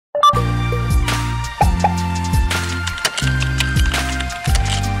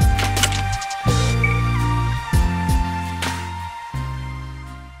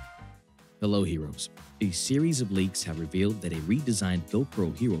heroes. A series of leaks have revealed that a redesigned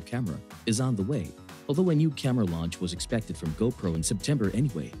GoPro Hero camera is on the way. Although a new camera launch was expected from GoPro in September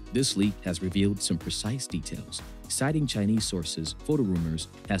anyway, this leak has revealed some precise details. Citing Chinese sources, Photo Rumors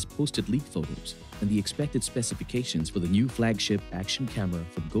has posted leaked photos and the expected specifications for the new flagship action camera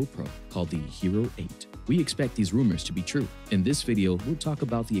from GoPro called the Hero 8. We expect these rumors to be true. In this video, we'll talk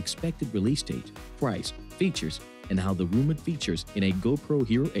about the expected release date, price, features, and how the rumored features in a GoPro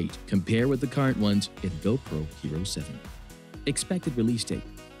Hero 8 compare with the current ones in GoPro Hero 7. Expected release date.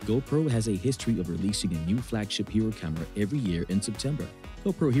 GoPro has a history of releasing a new flagship Hero camera every year in September.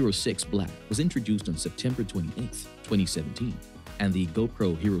 GoPro Hero 6 Black was introduced on September 28, 2017, and the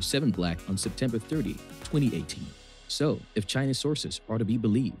GoPro Hero 7 Black on September 30, 2018. So, if Chinese sources are to be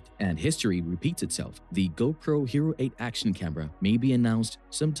believed and history repeats itself, the GoPro Hero 8 action camera may be announced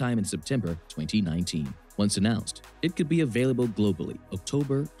sometime in September 2019. Once announced, it could be available globally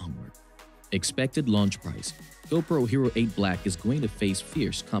October onward. Expected launch price. GoPro Hero 8 Black is going to face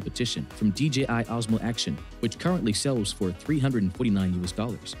fierce competition from DJI Osmo Action, which currently sells for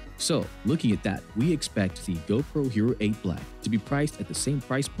 $349. So, looking at that, we expect the GoPro Hero 8 Black to be priced at the same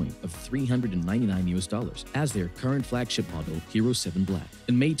price point of $399 as their current flagship model Hero 7 Black.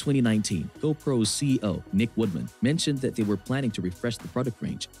 In May 2019, GoPro's CEO Nick Woodman mentioned that they were planning to refresh the product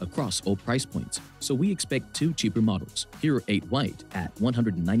range across all price points. So we expect two cheaper models, Hero 8 White at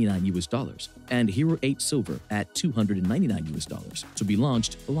 $199 and Hero 8 Silver at $299 to be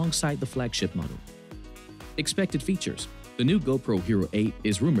launched alongside the flagship model. Expected features. The new GoPro Hero 8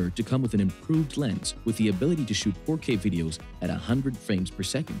 is rumored to come with an improved lens with the ability to shoot 4K videos at 100 frames per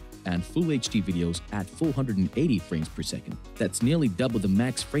second and Full HD videos at 480 frames per second. That's nearly double the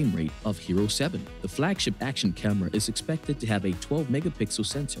max frame rate of Hero 7. The flagship action camera is expected to have a 12-megapixel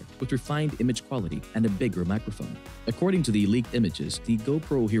sensor with refined image quality and a bigger microphone. According to the leaked images, the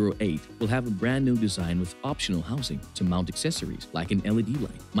GoPro Hero 8 will have a brand new design with optional housing to mount accessories like an LED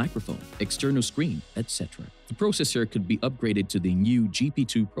light, microphone, external screen, etc. The processor could be upgraded to the new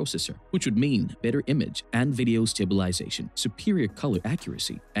GP2 processor, which would mean better image and video stabilization, superior color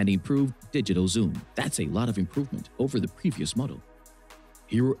accuracy, and improved digital zoom. That's a lot of improvement over the previous model.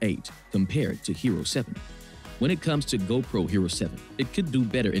 Hero 8 compared to Hero 7. When it comes to GoPro Hero 7, it could do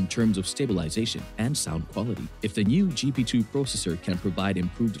better in terms of stabilization and sound quality. If the new GP2 processor can provide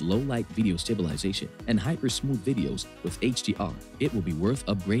improved low-light video stabilization and hyper-smooth videos with HDR, it will be worth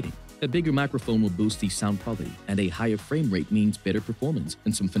upgrading. A bigger microphone will boost the sound quality, and a higher frame rate means better performance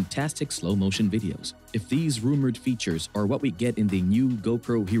and some fantastic slow-motion videos. If these rumored features are what we get in the new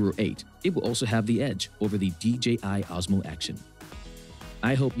GoPro Hero 8, it will also have the edge over the DJI Osmo Action.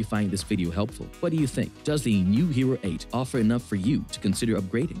 I hope you find this video helpful. What do you think? Does the new Hero 8 offer enough for you to consider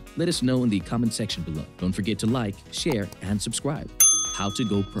upgrading? Let us know in the comment section below. Don't forget to like, share, and subscribe. How to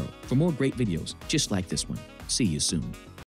GoPro for more great videos just like this one. See you soon.